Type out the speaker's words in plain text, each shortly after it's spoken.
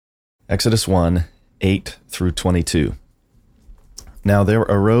Exodus 1, 8 through 22. Now there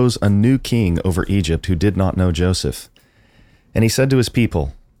arose a new king over Egypt who did not know Joseph. And he said to his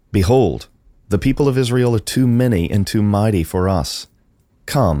people, Behold, the people of Israel are too many and too mighty for us.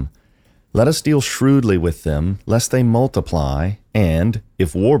 Come, let us deal shrewdly with them, lest they multiply, and,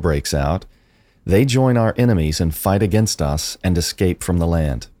 if war breaks out, they join our enemies and fight against us and escape from the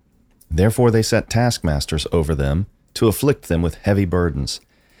land. Therefore they set taskmasters over them to afflict them with heavy burdens.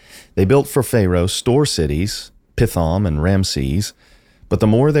 They built for Pharaoh store cities, Pithom and Ramses, but the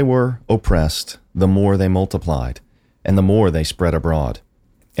more they were oppressed, the more they multiplied, and the more they spread abroad.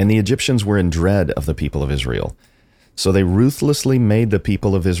 And the Egyptians were in dread of the people of Israel. So they ruthlessly made the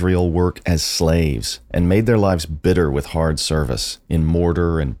people of Israel work as slaves, and made their lives bitter with hard service, in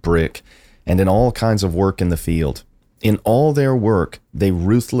mortar and brick, and in all kinds of work in the field. In all their work, they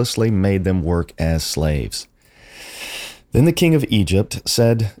ruthlessly made them work as slaves. Then the king of Egypt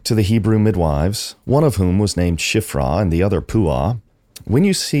said to the Hebrew midwives, one of whom was named Shiphrah and the other Puah, When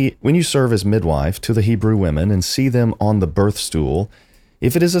you serve as midwife to the Hebrew women and see them on the birth stool,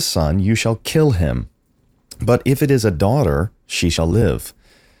 if it is a son, you shall kill him. But if it is a daughter, she shall live.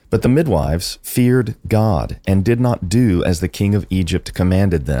 But the midwives feared God and did not do as the king of Egypt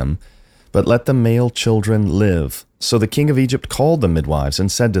commanded them, but let the male children live. So the king of Egypt called the midwives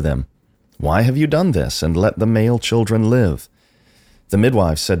and said to them, Why have you done this, and let the male children live? The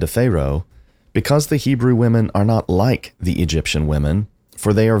midwives said to Pharaoh, Because the Hebrew women are not like the Egyptian women,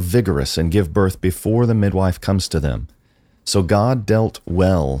 for they are vigorous and give birth before the midwife comes to them. So God dealt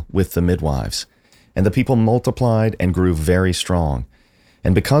well with the midwives, and the people multiplied and grew very strong.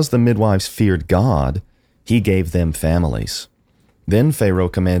 And because the midwives feared God, he gave them families. Then Pharaoh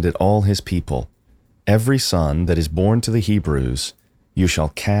commanded all his people, Every son that is born to the Hebrews you shall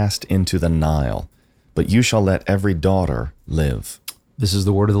cast into the Nile, but you shall let every daughter live. This is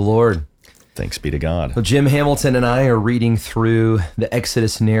the word of the Lord. Thanks be to God. Well, Jim Hamilton and I are reading through the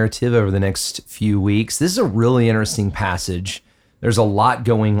Exodus narrative over the next few weeks. This is a really interesting passage. There's a lot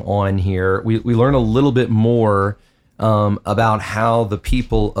going on here. We learn a little bit more about how the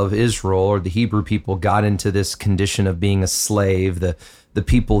people of Israel, or the Hebrew people, got into this condition of being a slave. The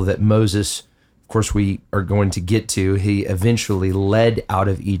people that Moses, of course, we are going to get to, he eventually led out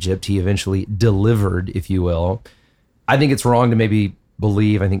of Egypt. He eventually delivered, if you will. I think it's wrong to maybe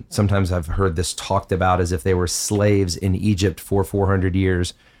believe, I think sometimes I've heard this talked about as if they were slaves in Egypt for 400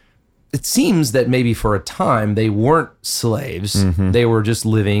 years. It seems that maybe for a time they weren't slaves. Mm-hmm. They were just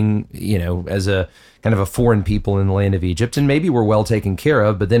living, as a kind of a foreign people in the land of Egypt, and maybe were well taken care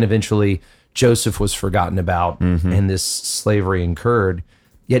of, but then eventually Joseph was forgotten about, mm-hmm. and this slavery incurred.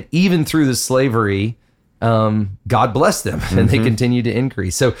 Yet even through the slavery, God blessed them, and they continued to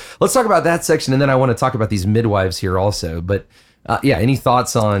increase. So let's talk about that section, and then I want to talk about these midwives here also. But any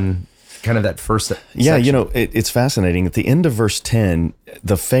thoughts on kind of that first section? Yeah, it's fascinating. At the end of verse 10,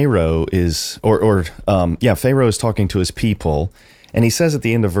 the Pharaoh is, Pharaoh is talking to his people, and he says at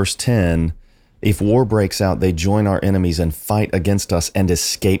the end of verse 10, if war breaks out, they join our enemies and fight against us and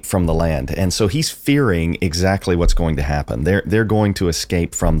escape from the land. And so he's fearing exactly what's going to happen. They're going to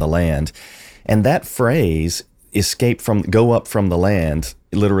escape from the land. And that phrase, go up from the land,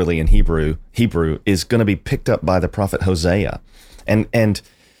 literally in Hebrew, is going to be picked up by the prophet Hosea. And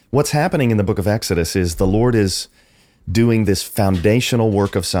what's happening in the book of Exodus is the Lord is doing this foundational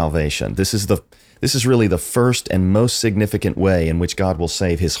work of salvation. This is really the first and most significant way in which God will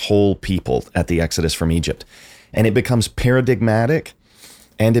save his whole people at the Exodus from Egypt. And it becomes paradigmatic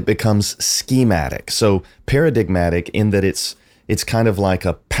and it becomes schematic. So paradigmatic in that it's kind of like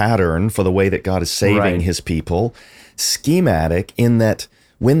a pattern for the way that God is saving his people. Schematic in that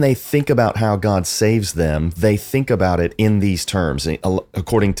when they think about how God saves them, they think about it in these terms,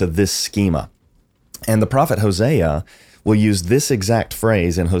 according to this schema. And the prophet Hosea will use this exact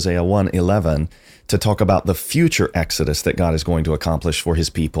phrase in Hosea 1:11 to talk about the future exodus that God is going to accomplish for his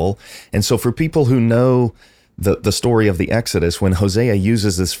people. And so for people who know the story of the Exodus, when Hosea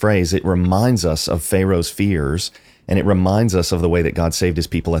uses this phrase, it reminds us of Pharaoh's fears, and it reminds us of the way that God saved his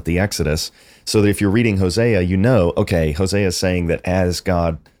people at the Exodus. So that if you're reading Hosea, Hosea is saying that as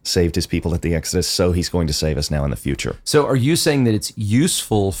God saved his people at the Exodus, so he's going to save us now in the future. So are you saying that it's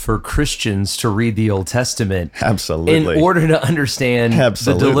useful for Christians to read the Old Testament Absolutely. in order to understand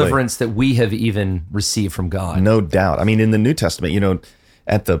Absolutely. the deliverance that we have even received from God? No doubt. I mean, in the New Testament,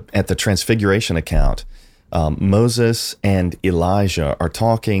 at the Transfiguration account, Moses and Elijah are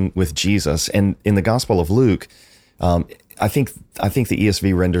talking with Jesus, and in the Gospel of Luke, I think the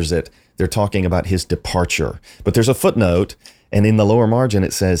ESV renders it, they're talking about his departure. But there's a footnote, And in the lower margin,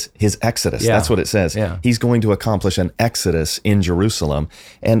 it says his exodus. Yeah. That's what it says. Yeah. He's going to accomplish an exodus in Jerusalem.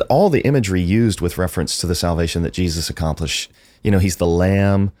 And all the imagery used with reference to the salvation that Jesus accomplished, he's the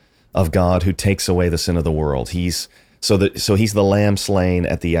Lamb of God who takes away the sin of the world. So he's the Lamb slain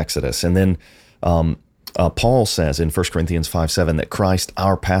at the Exodus. And then Paul says in 1 Corinthians 5:7 that Christ,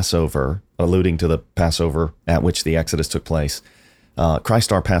 our Passover, alluding to the Passover at which the Exodus took place,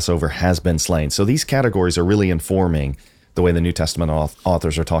 Christ, our Passover, has been slain. So these categories are really informing the way the New Testament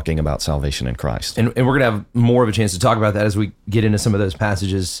authors are talking about salvation in Christ. And we're going to have more of a chance to talk about that as we get into some of those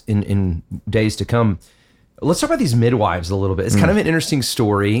passages in days to come. Let's talk about these midwives a little bit. It's kind of an interesting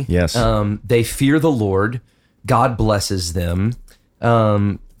story. Yes. They fear the Lord. God blesses them.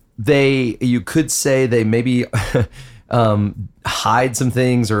 You could say they maybe hide some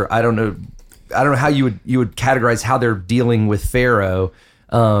things, or I don't know how you would categorize how they're dealing with Pharaoh.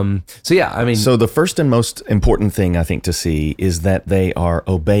 So the first and most important thing I think to see is that they are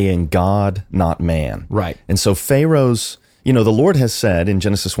obeying God, not man. Right. And so Pharaoh's, the Lord has said in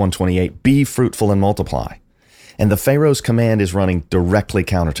Genesis 1:28, be fruitful and multiply. And the Pharaoh's command is running directly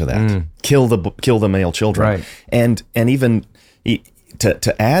counter to that. Kill the male children. Right. And even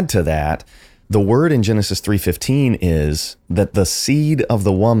to add to that, the word in Genesis 3:15 is that the seed of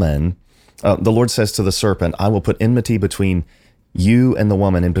the woman, the Lord says to the serpent, I will put enmity between you and the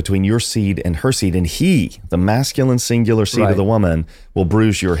woman, and between your seed and her seed, and he, the masculine singular seed of the woman, will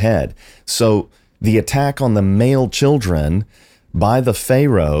bruise your head. So the attack on the male children by the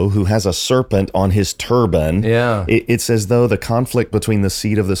Pharaoh, who has a serpent on his turban, it's as though the conflict between the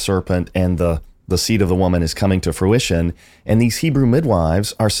seed of the serpent and the seed of the woman is coming to fruition. And these Hebrew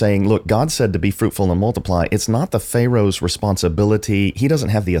midwives are saying, look, God said to be fruitful and multiply. It's not the Pharaoh's responsibility. He doesn't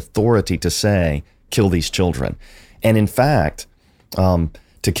have the authority to say, kill these children. And in fact,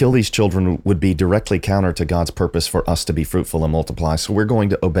 to kill these children would be directly counter to God's purpose for us to be fruitful and multiply. So we're going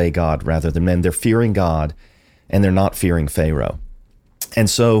to obey God rather than men. They're fearing God, and they're not fearing Pharaoh. And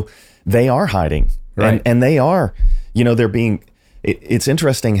so they are hiding. Right. And they are, they're being, it's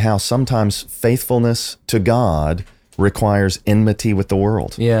interesting how sometimes faithfulness to God requires enmity with the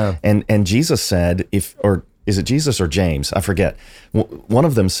world. Yeah. And Jesus said, is it Jesus or James? I forget. One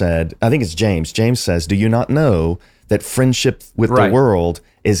of them said, I think it's James. James says, do you not know that friendship with the world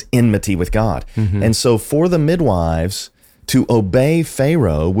is enmity with God? And so for the midwives, to obey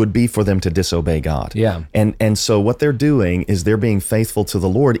Pharaoh would be for them to disobey God. Yeah. And so what they're doing is they're being faithful to the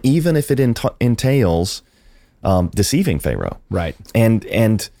Lord, even if it entails deceiving Pharaoh. Right.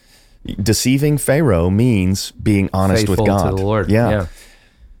 And deceiving Pharaoh means being honest Faithful with God. to the Lord. Yeah.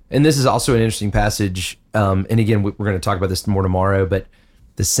 And this is also an interesting passage. And again, we're going to talk about this more tomorrow, but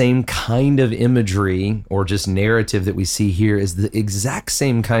the same kind of imagery or just narrative that we see here is the exact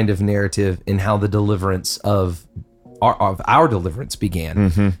same kind of narrative in how the deliverance of our deliverance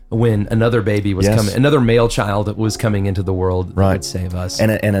began, when another baby was coming, another male child was coming into the world that would save us.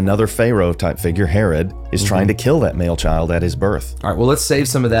 And another Pharaoh type figure, Herod, is trying to kill that male child at his birth. All right, well, let's save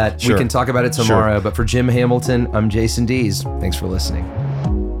some of that. Sure. We can talk about it tomorrow. But for Jim Hamilton, I'm Jason Dees. Thanks for listening.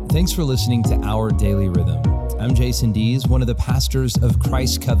 Thanks for listening to Our Daily Rhythm. I'm Jason Dees, one of the pastors of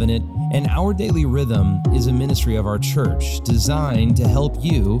Christ Covenant, and Our Daily Rhythm is a ministry of our church designed to help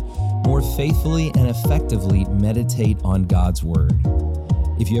you more faithfully and effectively meditate on God's Word.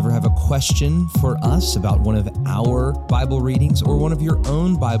 If you ever have a question for us about one of our Bible readings or one of your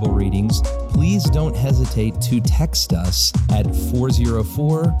own Bible readings, please don't hesitate to text us at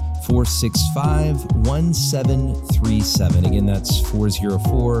 404-465-1737. Again, that's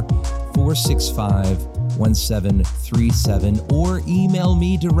 404-465-1737, or email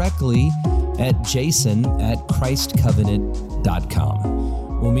me directly at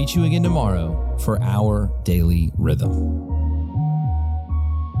jason@christcovenant.com. We'll meet you again tomorrow for Our Daily Rhythm.